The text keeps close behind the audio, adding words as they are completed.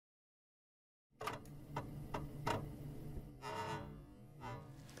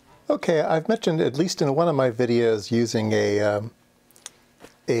Okay, I've mentioned at least in one of my videos using a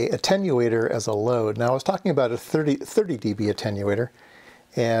attenuator as a load. Now I was talking about a 30 dB attenuator,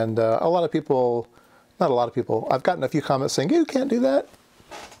 and a lot of people, not a lot of people, I've gotten a few comments saying, you can't do that.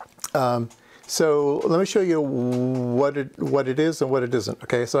 So let me show you what it is and what it isn't.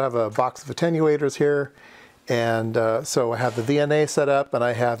 Okay, so I have a box of attenuators here, and so I have the VNA set up, and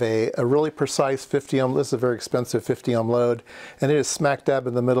I have a really precise 50 ohm, this is a very expensive 50 ohm load, and it is smack dab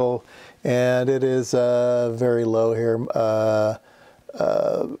in the middle, and it is very low here,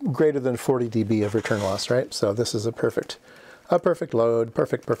 greater than 40 dB of return loss, right? So this is a perfect load,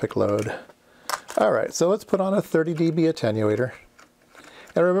 perfect load. All right, so let's put on a 30 dB attenuator.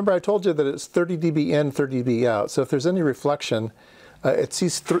 And remember I told you that it's 30 dB in, 30 dB out, so if there's any reflection, it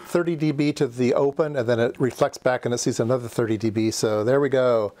sees 30 dB to the open, and then it reflects back and it sees another 30 dB. So there we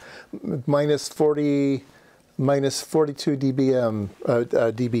go, minus 42 dB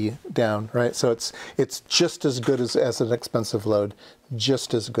down, right? So it's just as good as an expensive load,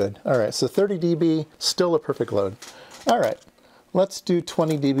 just as good. All right, so 30 dB, still a perfect load. All right, let's do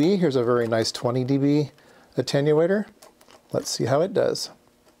 20 dB. Here's a very nice 20 dB attenuator. Let's see how it does.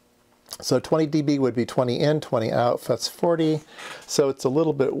 So 20 dB would be 20 in, 20 out, that's 40. So it's a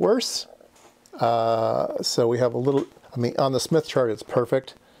little bit worse. So we have a little, I mean, on the Smith chart, it's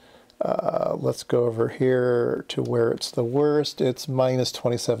perfect. Let's go over here to where it's the worst. It's minus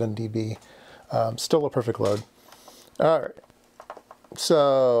 27 dB. Still a perfect load. All right.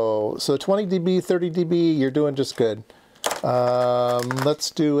 So 20 dB, 30 dB, you're doing just good. Let's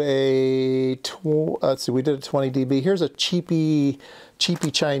do let's see, we did a 20 dB. Here's a cheapy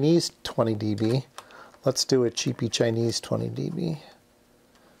Chinese 20 dB. Let's do a cheapy Chinese 20 dB.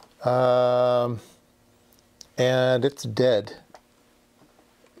 And it's dead.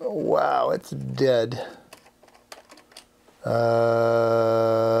 Wow, it's dead.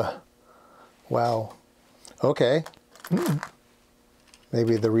 Wow. Okay.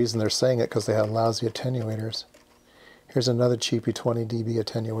 Maybe the reason they're saying it because they have lousy attenuators. Here's another cheapy 20 dB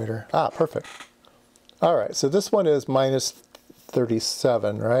attenuator. Ah, perfect. All right, so this one is minus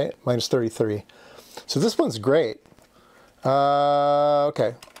 37, right? Minus 33. So this one's great.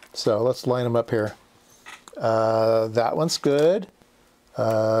 Okay, so let's line them up here. That one's good.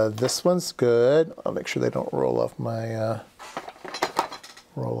 This one's good. I'll make sure they don't roll off my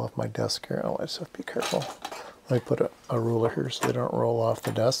desk here. Oh, I just have to be careful. Let me put a ruler here so they don't roll off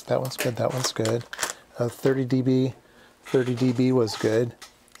the desk. That one's good. That one's good. 30 dB. 30 dB was good.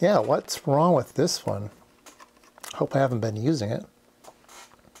 Yeah, what's wrong with this one? Hope I haven't been using it.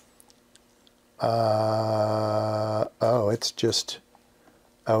 Oh, it's just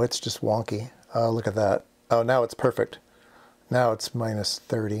wonky. Oh, look at that. Oh, now it's perfect. Now it's minus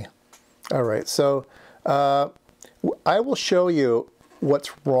 30. All right, so I will show you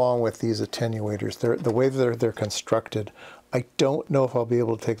what's wrong with these attenuators. The way they're constructed. I don't know if I'll be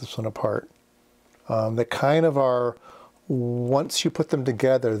able to take this one apart. They kind of are, once you put them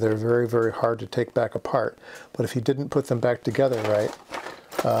together, they're very, very hard to take back apart. But if you didn't put them back together right,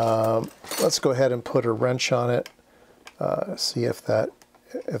 let's go ahead and put a wrench on it, see if that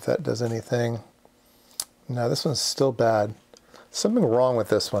does anything. No, this one's still bad. Something wrong with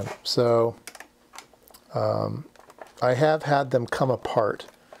this one. So I have had them come apart.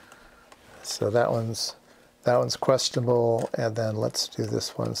 So that one's questionable, and then let's do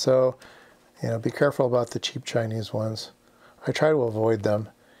this one. So, you know, be careful about the cheap Chinese ones. I try to avoid them.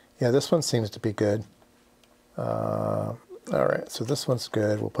 Yeah, this one seems to be good. All right, so this one's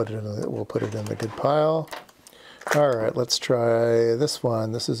good. We'll put it in the good pile. All right, let's try this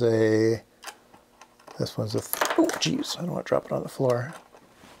one. This one's a, oh geez, I don't want to drop it on the floor.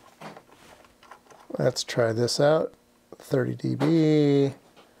 Let's try this out. 30 dB.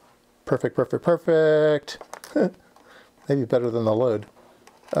 Perfect, perfect, perfect. Maybe better than the load.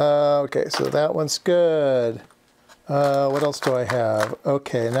 Okay, so that one's good. What else do I have?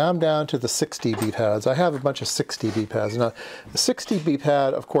 Okay, now I'm down to the 6 dB pads. I have a bunch of 6 dB pads. Now, the 6 dB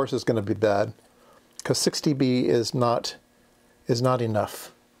pad, of course, is going to be bad because 6 dB is not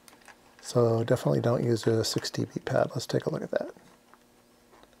enough. So definitely don't use a 6 dB pad. Let's take a look at that.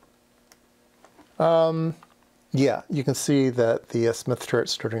 Yeah, you can see that the Smith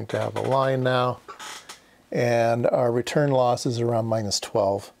chart's starting to have a line now, and our return loss is around minus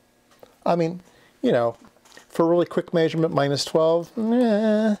 12. I mean, you know, for a really quick measurement, minus 12,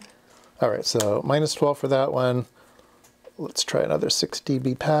 eh. All right, so minus 12 for that one. Let's try another 6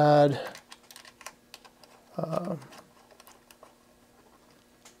 dB pad.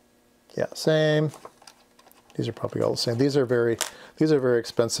 Yeah, same. These are probably all the same. These are very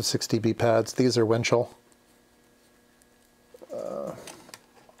expensive 6 dB pads. These are Winchell.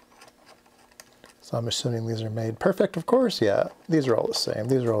 So I'm assuming these are made perfect, of course. Yeah, these are all the same.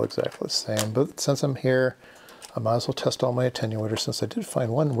 These are all exactly the same. But since I'm here, I might as well test all my attenuators, since I did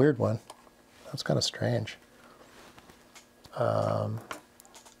find one weird one. That's kind of strange. I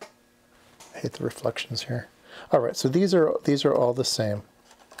hate the reflections here. All right, so these are all the same.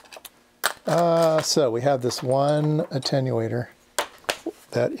 So we have this one attenuator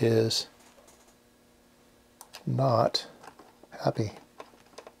that is not happy.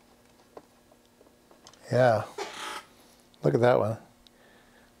 Yeah, look at that one.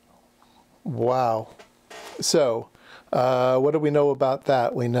 Wow. So what do we know about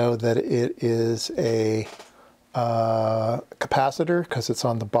that? We know that it is a capacitor, because it's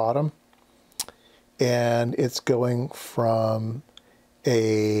on the bottom, and it's going from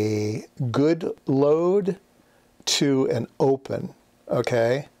a good load to an open,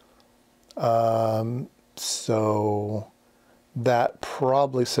 okay? So that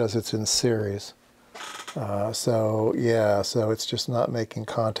probably says it's in series. So yeah, so it's just not making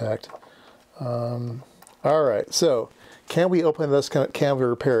contact. All right, so can we open this, can we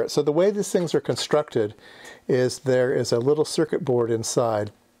repair it? So the way these things are constructed is there is a little circuit board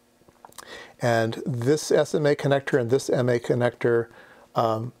inside, and this SMA connector and this MA connector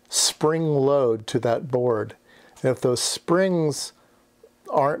spring load to that board. And if those springs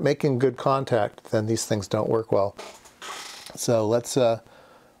aren't making good contact, then these things don't work well. So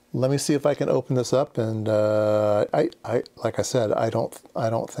let me see if I can open this up, and like I said, I don't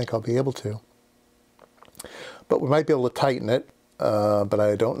think I'll be able to. But we might be able to tighten it, but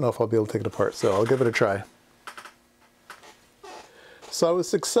I don't know if I'll be able to take it apart, so I'll give it a try. So I was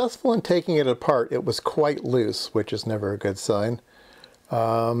successful in taking it apart. It was quite loose, which is never a good sign.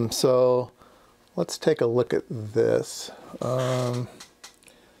 So let's take a look at this. I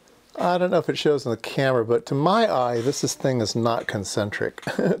don't know if it shows in the camera, but to my eye, this thing is not concentric.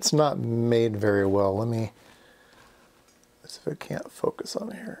 It's not made very well. Let's see if I can't focus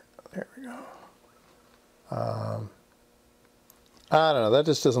on here. There we go. I don't know, that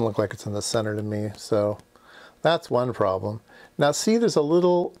just doesn't look like it's in the center to me, so that's one problem. Now see, there's a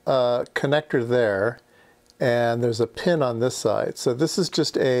little connector there, and there's a pin on this side. So this is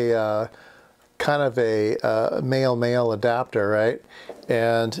just a kind of a male-male adapter, right?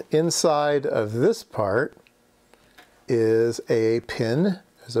 And inside of this part is a pin.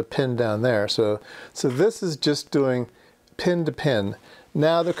 There's a pin down there. So this is just doing pin to pin.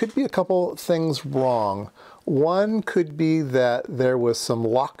 Now there could be a couple things wrong. One could be that there was some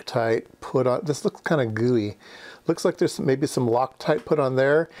Loctite put on. This looks kind of gooey. Looks like there's maybe some Loctite put on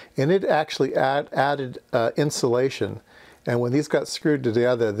there, and it actually added insulation. And when these got screwed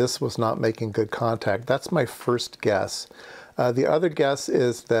together, this was not making good contact. That's my first guess. The other guess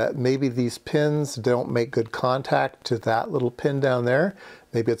is that maybe these pins don't make good contact to that little pin down there.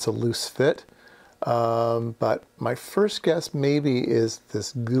 Maybe it's a loose fit. But my first guess maybe is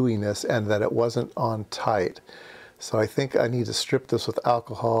this gooiness and that it wasn't on tight. So I think I need to strip this with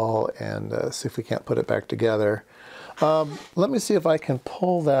alcohol and see if we can't put it back together. Let me see if I can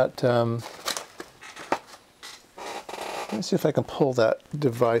pull that. Let me see if I can pull that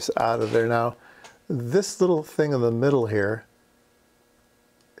device out of there. Now, this little thing in the middle here,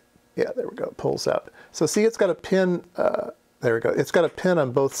 yeah, there we go, it pulls out. So see, it's got a pin, there we go, it's got a pin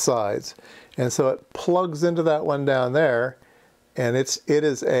on both sides. And so it plugs into that one down there, and it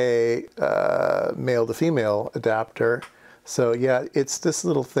is a male to female adapter. So yeah, it's this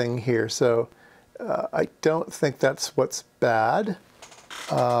little thing here. So I don't think that's what's bad.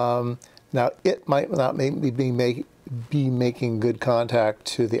 Now, it might not be making good contact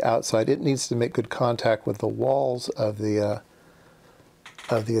to the outside. It needs to make good contact with the walls of the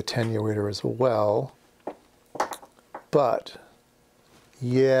attenuator as well. But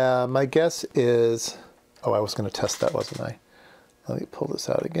yeah, my guess is, oh, I was going to test that, wasn't I? Let me pull this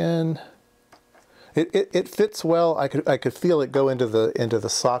out again. It fits well. I could feel it go into the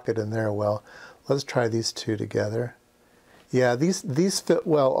socket in there well. Let's try these two together. Yeah, these fit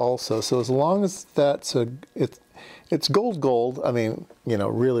well also. So as long as that's it's gold. I mean, you know,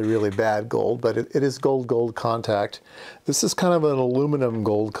 really bad gold, but it is gold contact. This is kind of an aluminum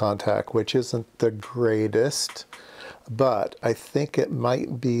gold contact, which isn't the greatest, but I think it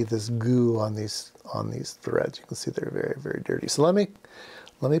might be this goo on these threads. You can see they're very dirty. So let me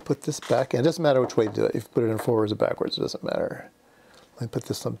put this back in. It doesn't matter which way you do it. If you put it in forwards or backwards, it doesn't matter. Let me put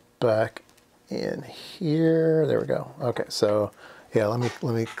this one back in here. There we go. Okay, so yeah, let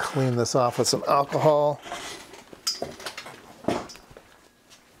me clean this off with some alcohol.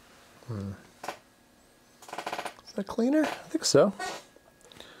 Is that cleaner? I think so.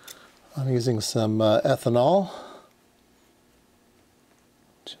 I'm using some ethanol.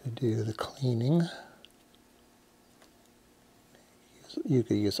 to do the cleaning. You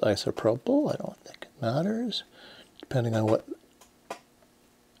could use isopropyl. I don't think it matters, depending on what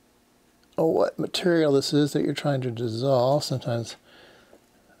material this is that you're trying to dissolve. Sometimes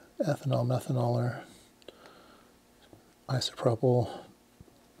ethanol, methanol, or isopropyl.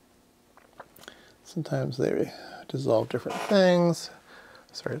 Sometimes they dissolve different things.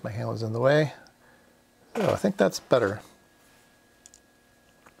 Sorry, my hand was in the way. Oh, I think that's better.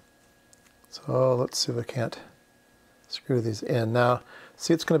 So let's see if I can't screw these in. Now,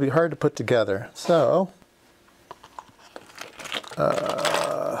 see, it's going to be hard to put together. So,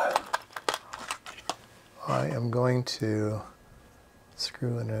 I am going to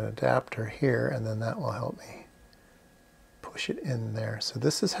screw in an adapter here, and then that will help me push it in there. So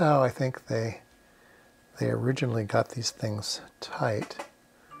this is how I think they originally got these things tight.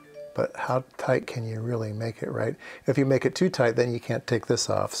 But how tight can you really make it, right? If you make it too tight, then you can't take this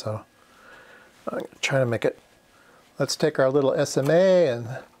off. So I'm going to try to make it. Let's take our little SMA and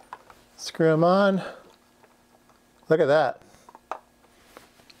screw them on. Look at that.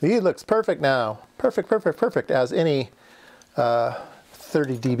 He looks perfect now. Perfect, perfect, perfect, as any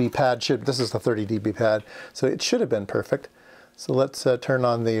 30 dB pad should. This is the 30 dB pad, so it should have been perfect. So let's turn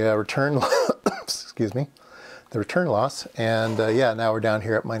on the return, excuse me, the return loss, and yeah, now we're down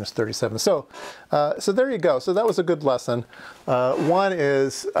here at -37. So, so there you go. So that was a good lesson. One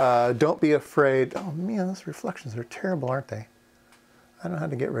is don't be afraid. Oh man, those reflections are terrible, aren't they? I don't know how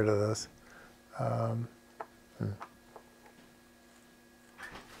to get rid of those.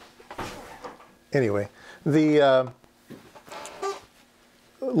 Anyway, the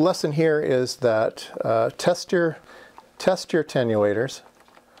lesson here is that test your attenuators.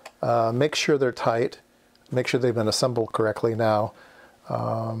 Make sure they're tight. Make sure they've been assembled correctly. Now,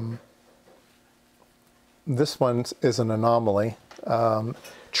 this one is an anomaly.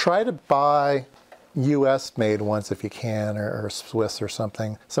 Try to buy US made ones if you can, or Swiss or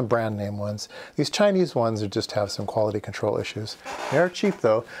something, some brand name ones. These Chinese ones just have some quality control issues. They are cheap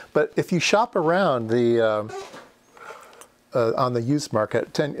though, but if you shop around the on the used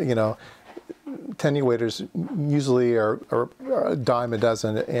market, attenuators usually are a dime a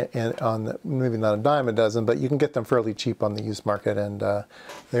dozen, and on maybe not a dime a dozen, but you can get them fairly cheap on the used market, and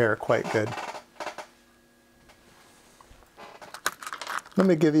they're quite good. Let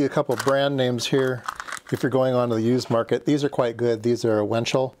me give you a couple brand names here if you're going on to the used market. These are quite good. These are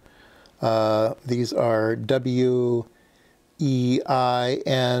Winchell. These are Weinschel.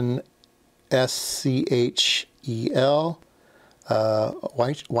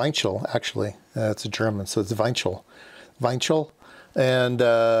 Weinschel, actually. It's a German, so it's Weinschel. Weinschel. And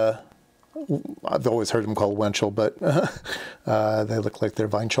I've always heard them called Winchell, but they look like they're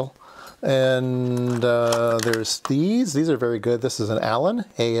Weinschel. And there's these. These are very good. This is an Allen,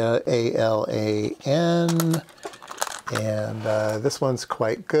 A-L-A-N. And this one's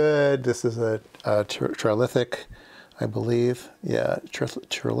quite good. This is a trilithic, I believe. Yeah,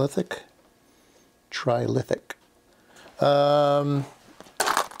 trilithic. And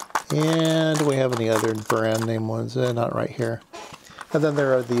do we have any other brand name ones? Not right here. And then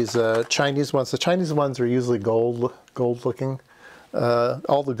there are these Chinese ones. The Chinese ones are usually gold looking.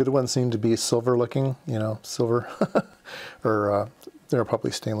 All the good ones seem to be silver looking, silver, or they're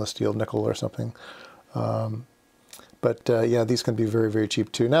probably stainless steel, nickel or something. But yeah, these can be very, very cheap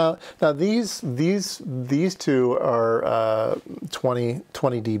too. Now these two are 20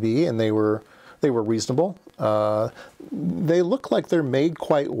 dB, and they were reasonable. They look like they're made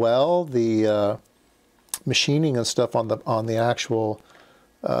quite well. The machining and stuff on the actual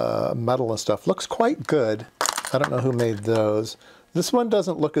metal and stuff looks quite good. I don't know who made those. This one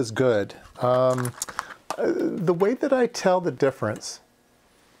doesn't look as good. The way that I tell the difference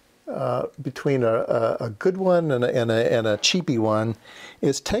between a good one and a cheapy one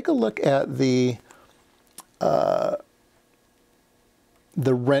is take a look at the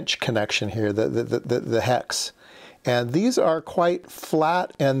wrench connection here, the hex. And these are quite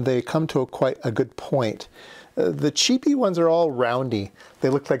flat, and they come to quite a good point. The cheapy ones are all roundy. They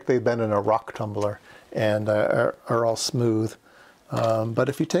look like they've been in a rock tumbler and are all smooth. But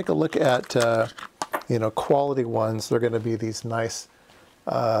if you take a look at quality ones, they're going to be these nice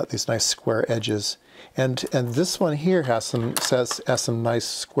square edges. And this one here has some nice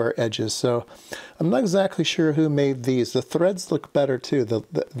square edges. So I'm not exactly sure who made these. The threads look better too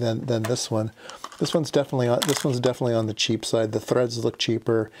than this one. This one's definitely on the cheap side. The threads look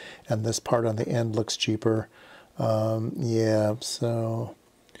cheaper, and this part on the end looks cheaper. Yeah, so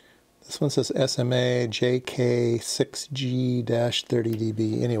this one says SMA JK6G-30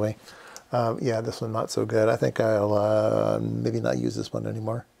 dB. Anyway, Yeah, this one not so good. I think I'll maybe not use this one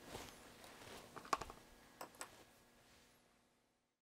anymore.